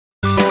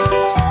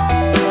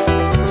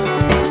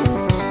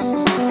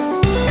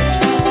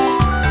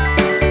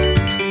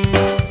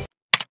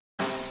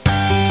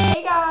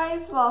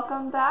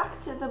welcome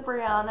back to the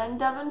Brianna and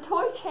Devin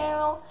Toy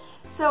Channel.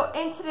 So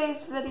in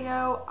today's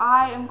video,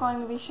 I am going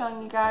to be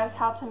showing you guys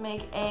how to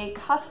make a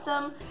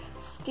custom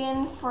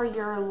skin for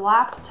your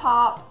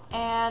laptop.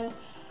 And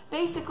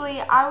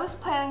basically, I was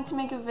planning to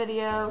make a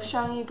video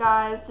showing you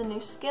guys the new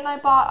skin I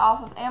bought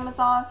off of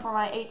Amazon for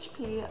my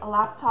HP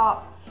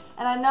laptop.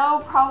 And I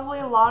know probably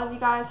a lot of you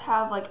guys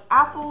have like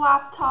Apple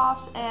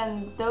laptops,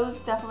 and those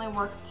definitely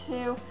work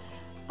too.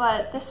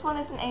 But this one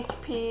is an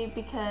HP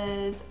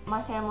because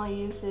my family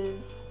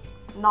uses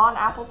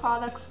non-Apple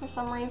products for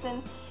some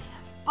reason.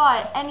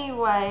 But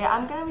anyway,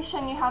 I'm going to be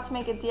showing you how to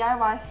make a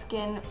DIY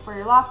skin for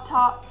your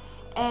laptop.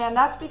 And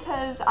that's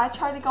because I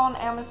tried to go on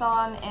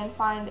Amazon and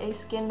find a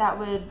skin that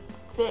would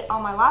fit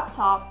on my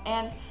laptop.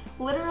 And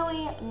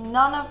literally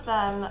none of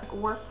them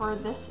were for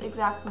this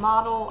exact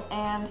model.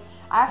 And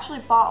I actually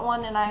bought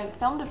one and I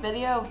filmed a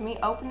video of me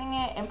opening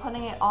it and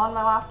putting it on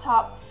my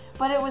laptop.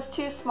 But it was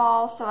too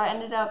small, so I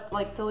ended up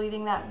like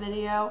deleting that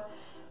video.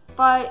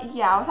 But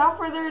yeah, without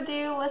further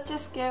ado, let's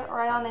just get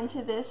right on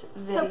into this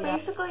video. So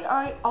basically,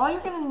 all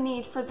you're gonna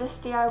need for this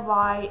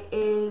DIY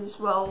is,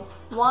 well,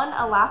 one,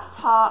 a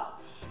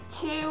laptop,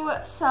 two,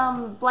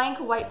 some blank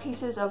white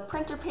pieces of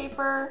printer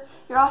paper.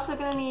 You're also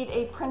gonna need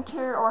a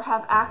printer or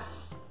have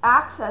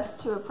access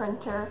to a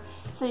printer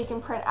so you can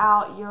print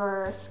out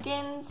your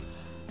skins,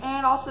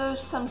 and also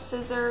some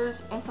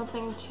scissors and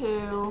something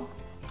to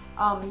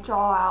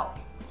draw out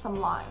some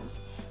lines.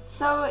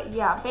 So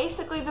yeah,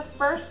 basically the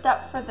first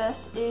step for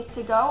this is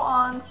to go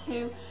on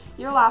to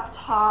your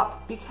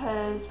laptop,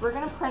 because we're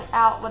going to print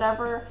out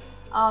whatever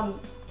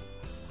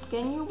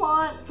skin you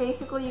want.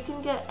 Basically you can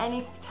get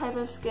any type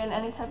of skin,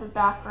 any type of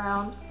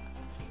background,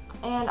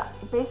 and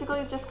basically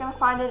you're just going to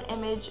find an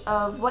image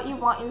of what you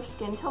want your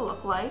skin to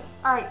look like.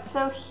 Alright,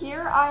 so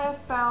here I have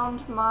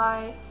found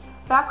my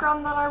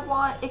background that I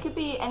want. It could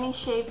be any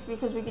shape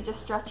because we could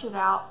just stretch it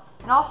out.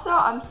 And also,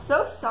 I'm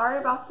so sorry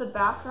about the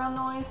background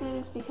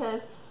noises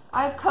because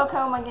I have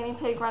Coco, my guinea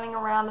pig, running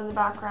around in the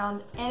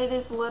background, and it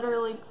is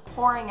literally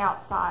pouring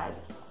outside.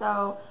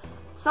 So,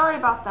 sorry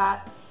about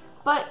that.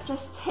 But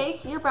just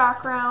take your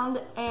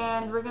background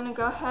and we're gonna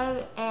go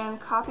ahead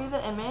and copy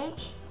the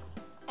image.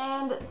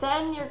 And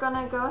then you're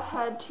gonna go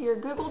ahead to your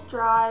Google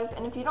Drive,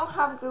 and if you don't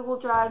have Google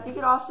Drive, you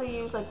could also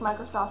use like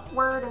Microsoft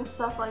Word and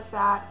stuff like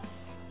that.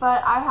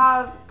 But I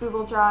have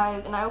Google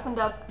Drive and I opened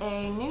up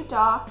a new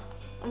doc.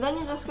 And then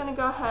you're just going to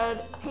go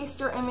ahead, paste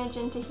your image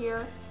into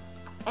here,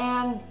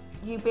 and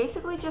you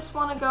basically just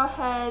want to go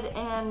ahead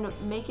and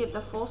make it the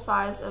full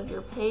size of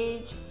your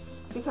page,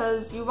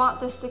 because you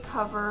want this to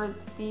cover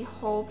the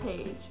whole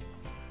page.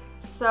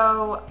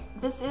 So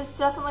this is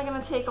definitely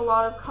going to take a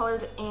lot of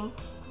colored ink,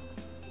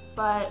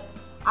 but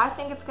I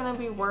think it's going to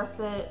be worth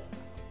it.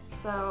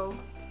 So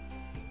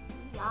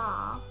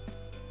yeah.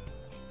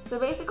 So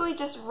basically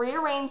just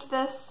rearrange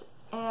this,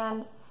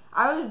 and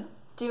I would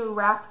do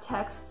wrap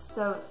text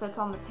so it fits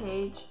on the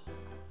page.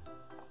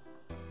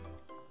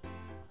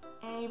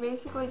 And you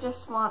basically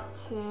just want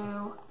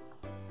to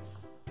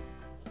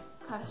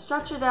kind of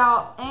stretch it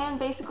out and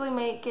basically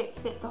make it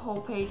fit the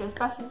whole page as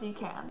best as you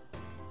can.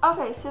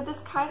 Okay, so this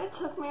kind of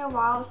took me a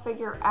while to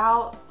figure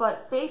out,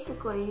 but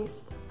basically,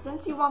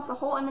 since you want the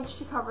whole image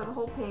to cover the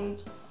whole page,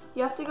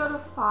 you have to go to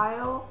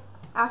File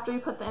after you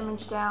put the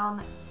image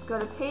down, go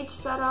to Page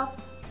Setup,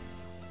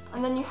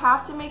 and then you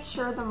have to make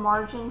sure the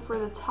margin for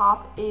the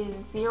top is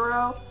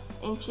 0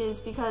 inches,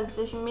 because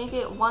if you make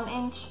it 1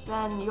 inch,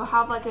 then you'll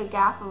have like a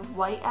gap of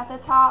white at the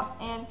top,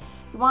 and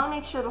you want to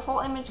make sure the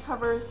whole image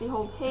covers the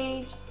whole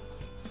page.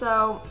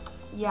 So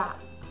yeah.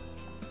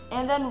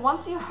 And then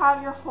once you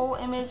have your whole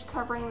image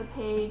covering the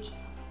page,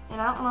 and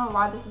I don't know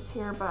why this is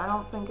here, but I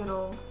don't think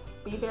it'll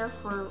be there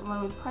for when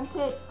we print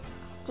it,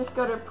 just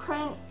go to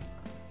Print.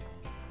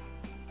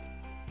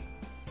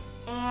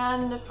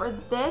 And for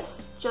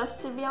this,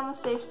 just to be on the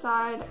safe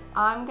side,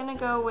 I'm gonna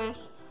go with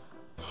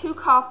 2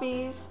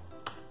 copies.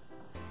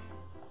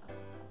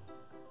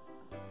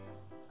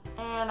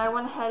 And I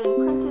went ahead and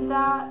printed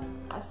that,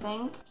 I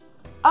think.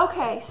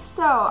 Okay,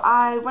 so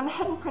I went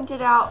ahead and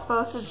printed out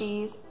both of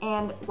these,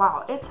 and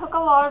wow, it took a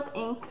lot of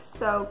ink,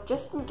 so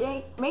just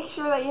make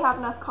sure that you have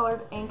enough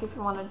colored ink if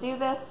you want to do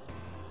this.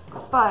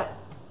 But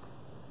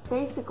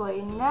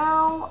basically,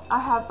 now I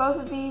have both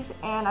of these,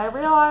 and I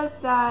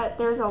realized that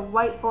there's a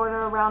white border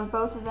around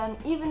both of them,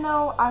 even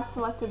though I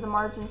selected the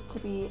margins to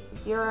be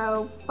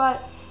 0,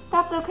 but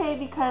that's okay,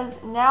 because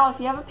now if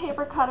you have a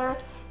paper cutter,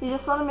 you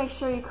just want to make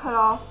sure you cut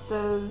off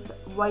those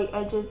white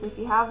edges if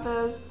you have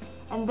those.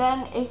 And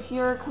then if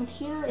your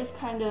computer is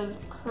kind of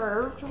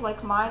curved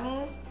like mine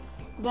is,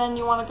 then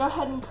you want to go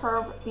ahead and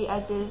curve the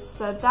edges.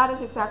 So that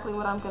is exactly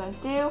what I'm going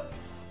to do.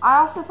 I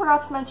also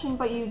forgot to mention,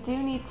 but you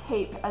do need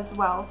tape as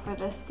well for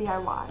this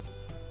DIY.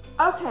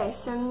 Okay,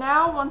 so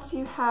now once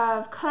you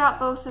have cut out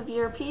both of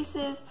your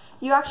pieces,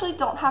 you actually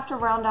don't have to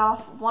round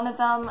off one of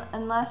them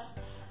unless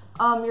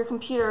your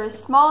computer is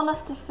small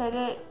enough to fit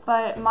it,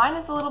 but mine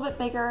is a little bit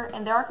bigger,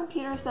 and there are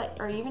computers that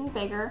are even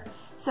bigger.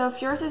 So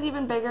if yours is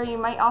even bigger, you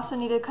might also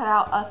need to cut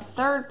out a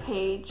 3rd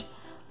page.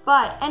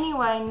 But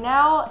anyway,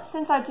 now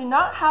since I do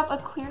not have a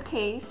clear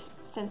case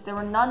since there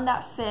were none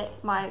that fit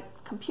my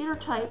computer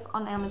type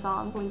on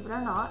Amazon, believe it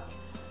or not,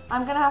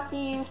 I'm gonna have to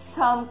use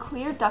some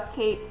clear duct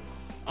tape.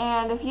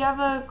 And if you have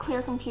a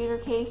clear computer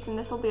case, then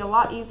this will be a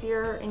lot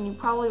easier and you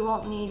probably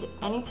won't need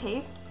any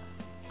tape.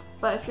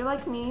 But if you're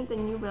like me,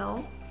 then you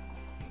will.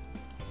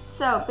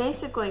 So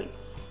basically,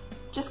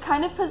 just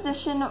kind of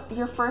position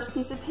your first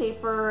piece of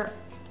paper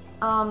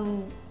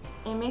and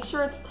make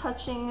sure it's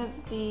touching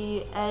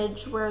the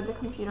edge where the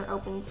computer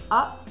opens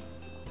up.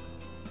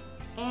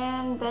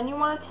 And then you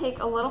want to take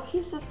a little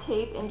piece of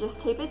tape and just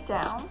tape it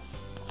down.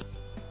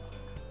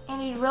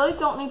 And you really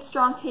don't need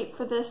strong tape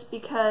for this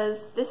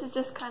because this is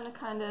just kind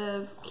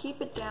of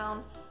keep it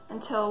down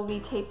until we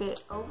tape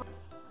it over.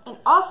 And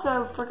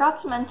also,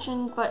 forgot to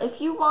mention, but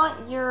if you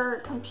want your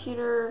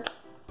computer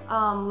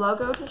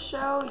logo to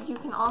show, you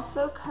can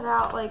also cut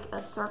out like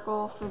a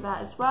circle for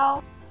that as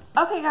well.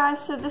 Okay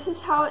guys, so this is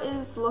how it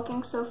is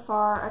looking so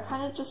far. I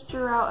kind of just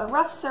drew out a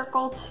rough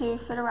circle to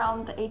fit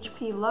around the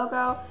HP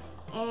logo,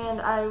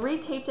 and I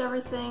retaped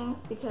everything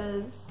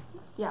because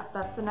yeah,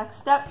 that's the next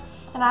step.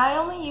 And I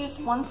only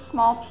used one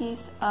small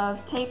piece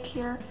of tape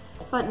here,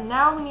 but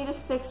now we need to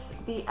fix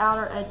the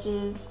outer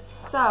edges.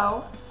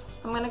 So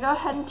I'm gonna go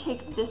ahead and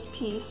take this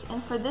piece,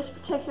 and for this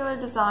particular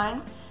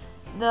design,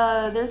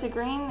 there's a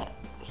green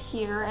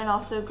here and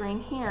also green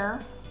here.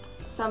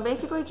 So I'm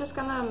basically just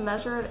gonna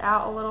measure it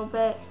out a little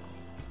bit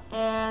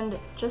and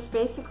just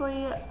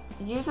basically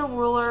use a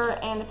ruler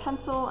and a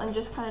pencil and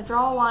just kind of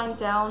draw a line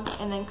down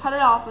and then cut it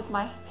off with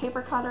my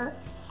paper cutter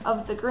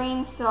of the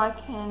green so I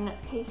can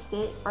paste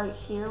it right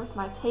here with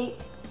my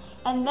tape.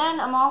 And then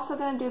I'm also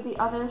going to do the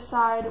other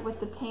side with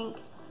the pink.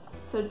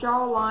 So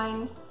draw a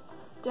line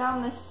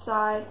down this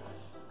side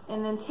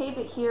and then tape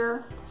it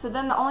here. So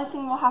then the only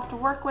thing we'll have to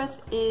work with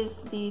is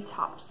the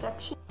top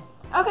section.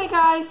 Okay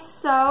guys,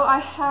 so I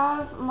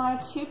have my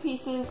two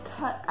pieces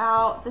cut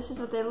out. This is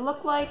what they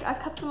look like. I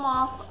cut them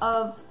off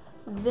of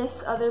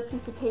this other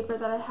piece of paper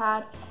that I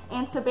had.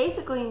 And so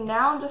basically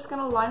now I'm just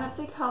going to line up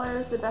the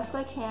colors the best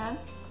I can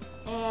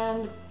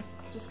and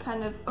just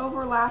kind of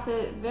overlap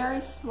it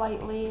very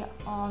slightly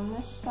on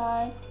this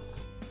side.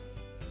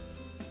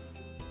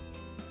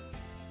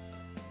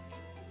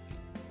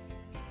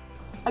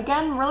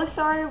 Again, really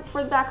sorry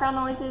for the background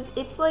noises.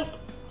 It's like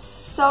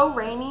so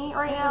rainy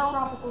right now. It's a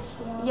tropical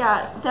storm.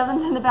 Yeah,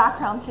 Devin's in the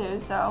background too,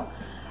 so.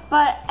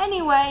 But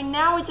anyway,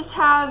 now we just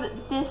have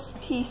this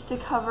piece to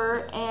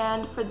cover,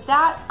 and for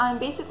that, I'm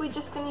basically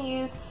just gonna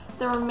use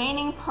the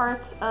remaining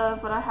parts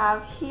of what I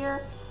have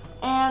here.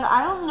 And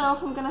I don't know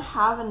if I'm gonna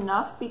have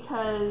enough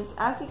because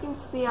as you can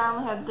see, I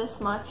only have this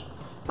much,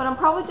 but I'm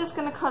probably just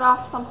gonna cut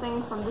off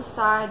something from this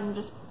side and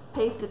just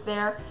paste it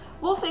there.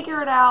 We'll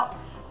figure it out,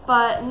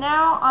 but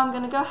now I'm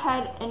gonna go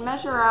ahead and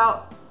measure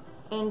out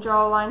and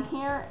draw a line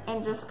here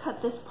and just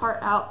cut this part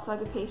out so I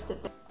can paste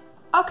it there.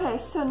 Okay,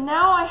 so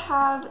now I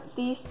have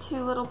these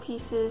two little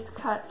pieces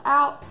cut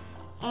out,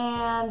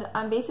 and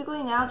I'm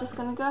basically now just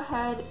gonna go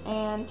ahead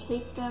and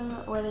tape them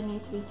where they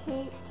need to be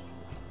taped.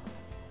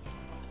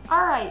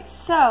 Alright,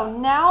 so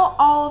now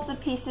all of the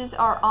pieces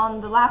are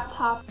on the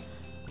laptop.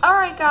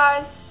 Alright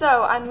guys,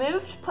 so I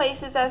moved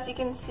places as you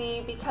can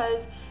see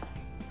because,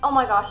 oh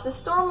my gosh, the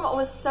storm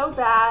was so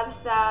bad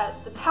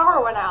that the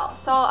power went out.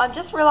 So I'm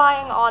just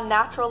relying on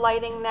natural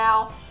lighting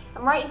now.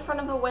 I'm right in front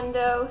of the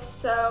window,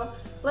 so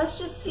let's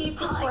just see if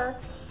this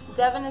works.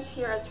 Devin is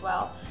here as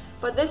well.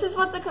 But this is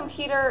what the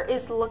computer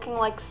is looking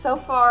like so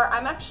far.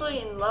 I'm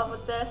actually in love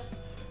with this.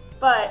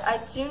 But I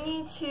do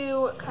need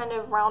to kind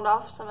of round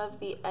off some of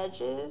the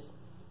edges.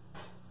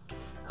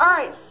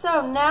 Alright,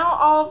 so now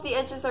all of the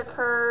edges are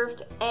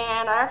curved,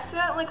 and I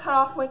accidentally cut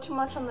off way too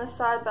much on this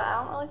side, but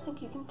I don't really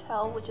think you can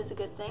tell, which is a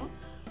good thing.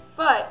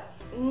 But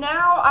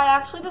now I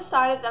actually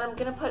decided that I'm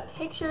going to put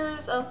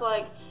pictures of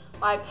like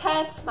my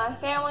pets, my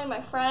family,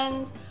 my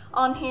friends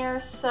on here.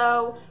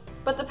 So,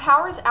 but the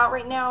power is out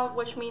right now,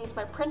 which means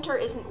my printer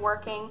isn't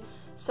working.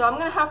 So I'm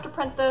going to have to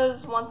print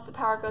those once the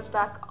power goes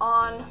back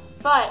on.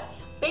 But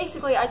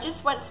basically, I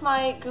just went to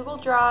my Google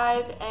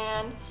Drive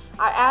and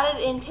I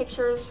added in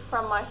pictures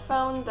from my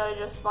phone that I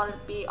just wanted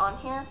to be on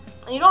here.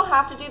 And you don't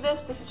have to do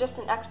this, this is just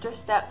an extra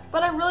step.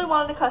 But I really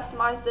wanted to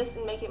customize this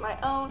and make it my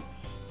own.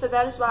 So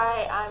that is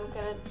why I'm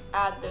going to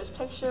add those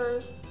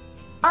pictures.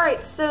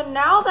 Alright, so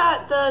now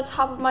that the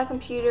top of my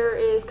computer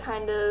is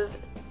kind of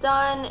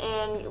done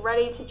and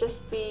ready to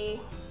just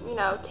be, you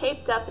know,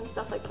 taped up and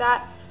stuff like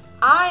that,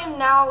 I am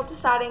now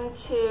deciding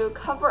to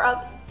cover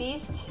up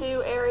these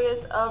two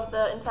areas of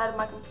the inside of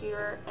my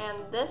computer and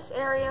this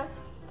area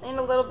and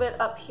a little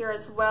bit up here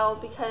as well,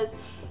 because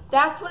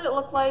that's what it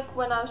looked like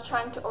when I was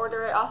trying to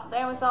order it off of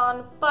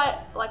Amazon,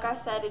 but like I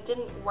said, it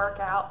didn't work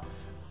out.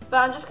 But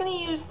I'm just going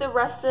to use the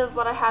rest of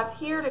what I have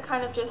here to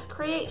kind of just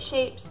create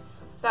shapes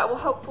that will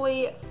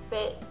hopefully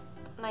fit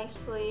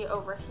nicely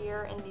over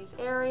here in these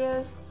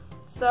areas.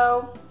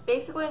 So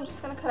basically I'm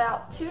just going to cut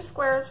out 2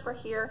 squares for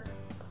here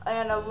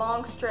and a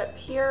long strip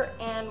here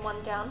and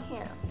one down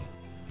here.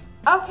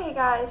 Okay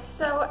guys,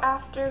 so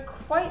after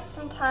quite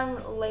some time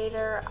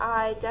later,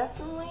 I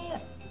definitely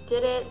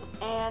did it,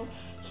 and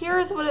here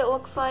is what it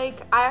looks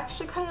like. I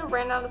actually kind of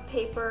ran out of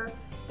paper,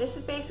 this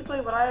is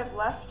basically what I have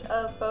left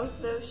of both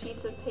those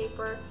sheets of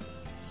paper.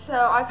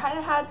 So I kind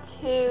of had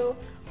to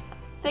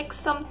fix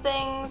some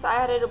things. I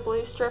added a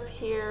blue strip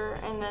here,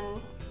 and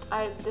then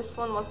this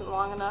one wasn't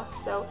long enough,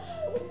 so,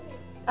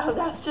 oh,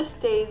 that's just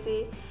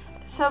Daisy.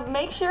 So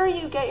make sure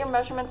you get your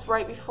measurements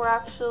right before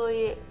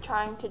actually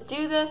trying to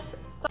do this.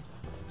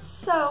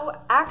 So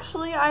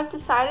actually I've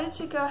decided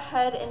to go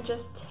ahead and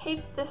just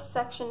tape this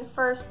section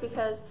first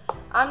because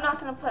I'm not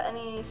going to put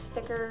any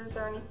stickers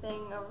or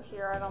anything over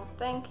here, I don't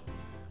think.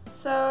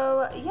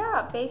 So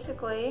yeah,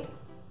 basically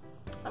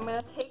I'm going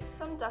to take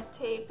some duct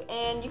tape,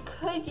 and you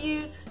could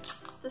use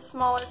the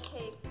smaller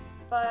tape,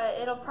 but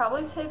it'll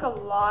probably take a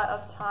lot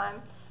of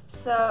time.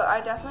 So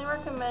I definitely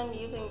recommend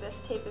using this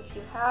tape if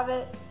you have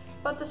it,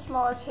 but the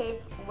smaller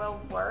tape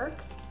will work.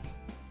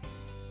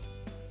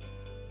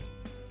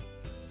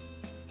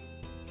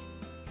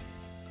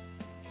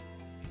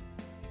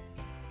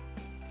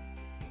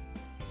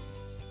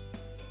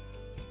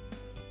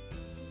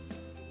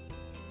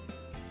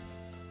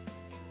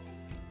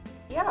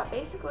 Yeah,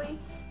 basically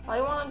all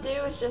you want to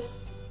do is just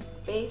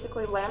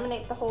basically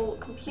laminate the whole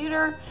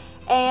computer,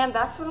 and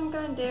that's what I'm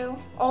going to do,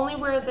 only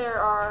where there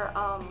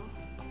are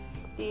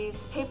these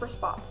paper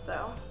spots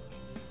though.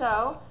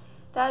 So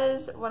that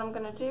is what I'm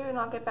going to do, and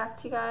I'll get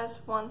back to you guys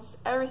once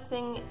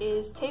everything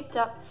is taped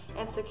up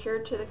and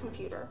secured to the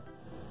computer.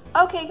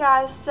 Okay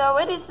guys, so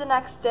it is the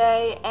next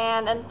day,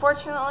 and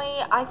unfortunately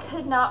I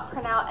could not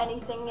print out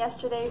anything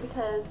yesterday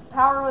because the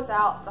power was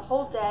out the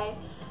whole day.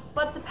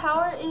 But the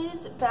power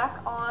is back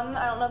on.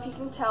 I don't know if you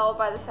can tell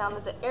by the sound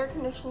of the air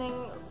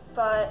conditioning,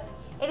 but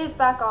it is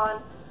back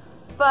on.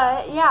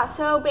 But yeah,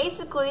 so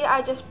basically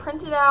I just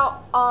printed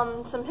out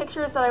some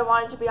pictures that I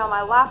wanted to be on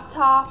my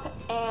laptop,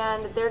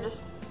 and they're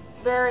just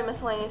very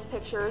miscellaneous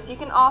pictures. You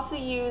can also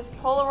use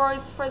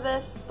Polaroids for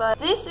this, but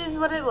this is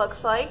what it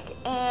looks like,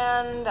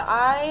 and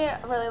I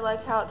really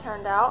like how it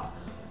turned out.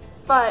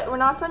 But we're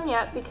not done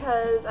yet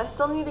because I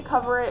still need to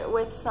cover it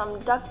with some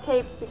duct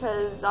tape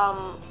because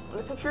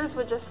the pictures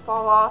would just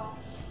fall off.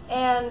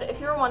 And if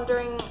you're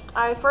wondering,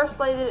 I first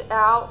laid it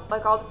out,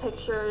 like all the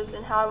pictures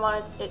and how I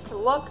wanted it to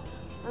look,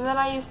 and then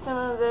I used some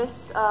of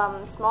this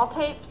small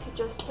tape to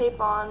just tape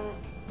on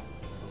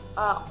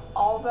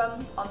all of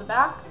them on the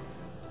back.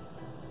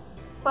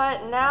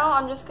 But now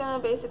I'm just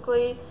gonna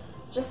basically,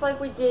 just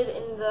like we did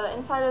in the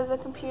inside of the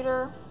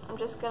computer, I'm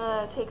just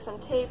gonna take some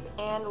tape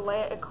and lay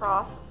it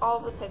across all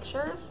the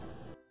pictures.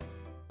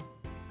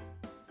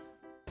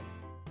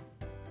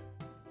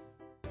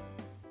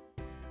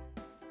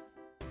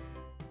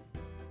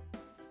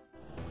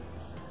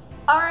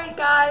 Alright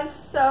guys,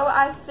 so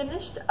I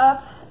finished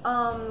up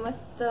with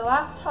the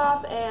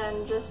laptop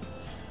and just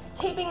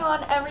taping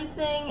on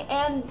everything,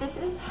 and this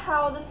is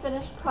how the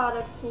finished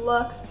product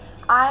looks.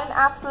 I'm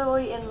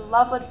absolutely in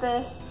love with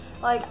this.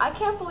 Like, I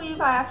can't believe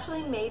I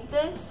actually made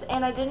this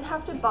and I didn't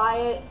have to buy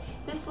it.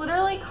 This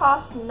literally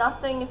costs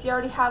nothing if you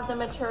already have the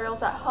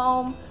materials at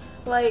home.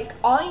 Like,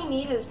 all you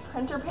need is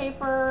printer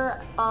paper,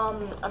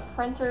 a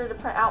printer to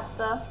print out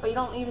stuff, but you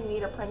don't even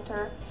need a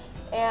printer.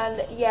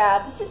 And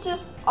yeah, this is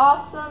just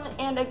awesome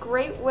and a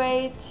great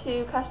way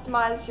to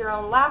customize your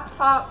own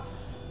laptop.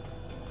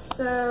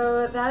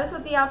 So that is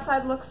what the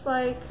outside looks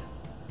like.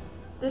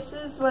 This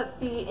is what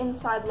the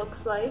inside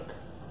looks like.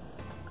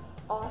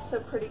 Also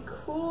pretty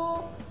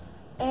cool.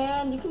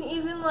 And you can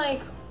even like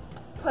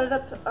put it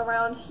up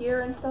around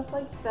here and stuff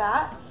like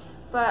that.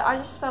 But I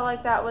just felt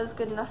like that was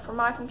good enough for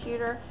my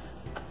computer.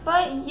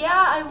 But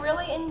yeah, I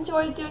really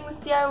enjoyed doing this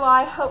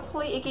DIY.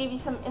 Hopefully it gave you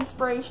some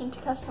inspiration to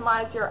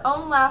customize your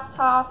own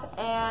laptop,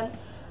 and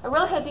I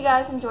really hope you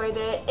guys enjoyed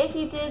it. If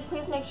you did,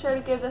 please make sure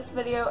to give this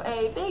video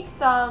a big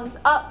thumbs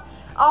up.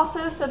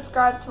 Also,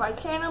 subscribe to my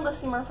channel to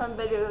see more fun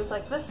videos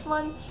like this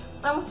one.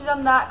 And once you've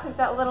done that, click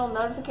that little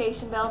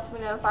notification bell to be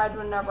notified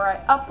whenever I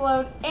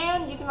upload.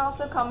 And you can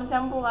also comment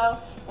down below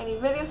any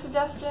video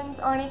suggestions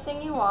or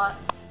anything you want.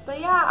 But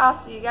yeah,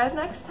 I'll see you guys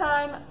next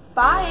time.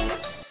 Bye!